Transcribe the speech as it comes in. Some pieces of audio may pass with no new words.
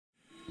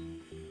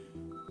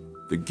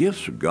The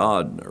gifts of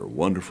God are a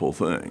wonderful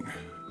thing,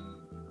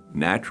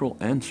 natural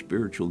and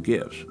spiritual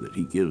gifts that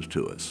He gives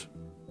to us.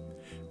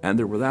 And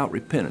they're without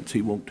repentance.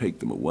 He won't take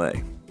them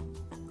away.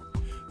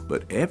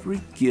 But every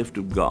gift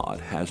of God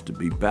has to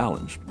be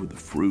balanced with the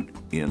fruit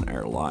in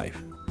our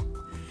life.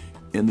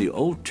 In the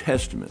Old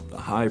Testament, the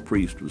high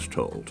priest was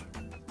told,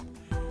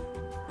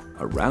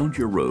 around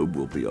your robe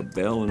will be a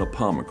bell and a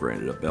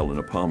pomegranate, a bell and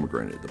a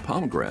pomegranate. The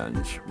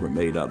pomegranates were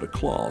made out of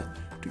cloth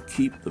to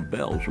keep the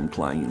bells from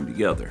clanging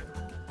together.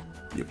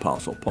 The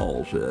Apostle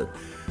Paul said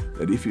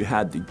that if you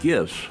had the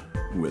gifts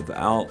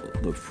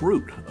without the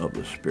fruit of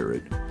the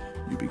Spirit,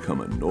 you become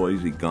a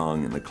noisy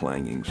gong and a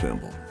clanging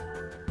cymbal.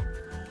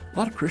 A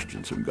lot of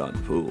Christians have gotten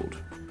fooled,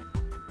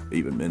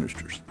 even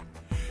ministers,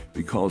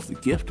 because the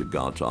gift of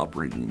God's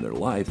operating in their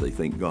life. They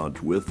think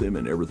God's with them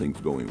and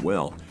everything's going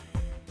well,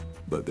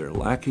 but they're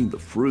lacking the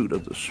fruit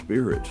of the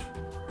Spirit,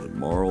 the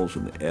morals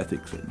and the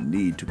ethics that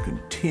need to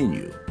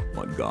continue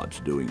what God's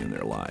doing in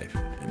their life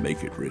and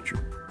make it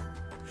richer.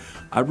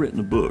 I've written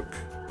a book,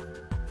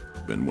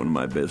 been one of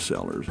my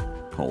bestsellers,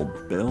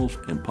 called Bells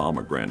and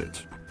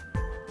Pomegranates,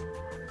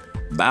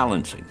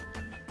 balancing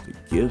the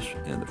gifts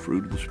and the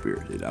fruit of the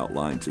Spirit. It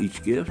outlines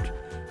each gift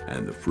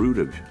and the fruit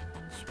of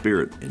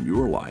Spirit in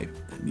your life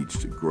that needs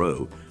to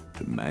grow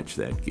to match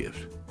that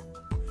gift.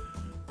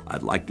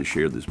 I'd like to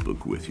share this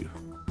book with you.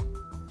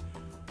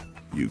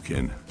 You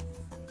can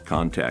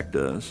contact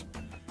us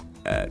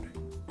at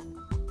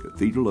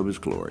Cathedral of His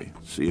Glory,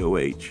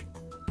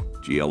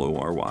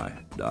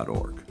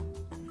 COHGLORY.org,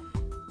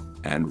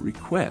 and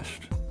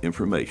request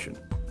information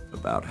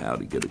about how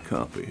to get a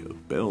copy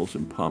of Bells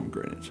and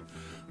Pomegranates.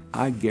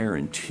 I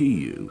guarantee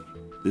you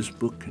this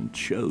book can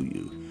show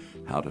you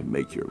how to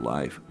make your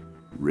life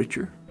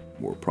richer,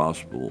 more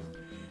prosperous,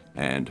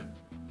 and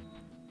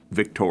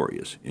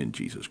victorious in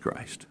Jesus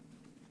Christ.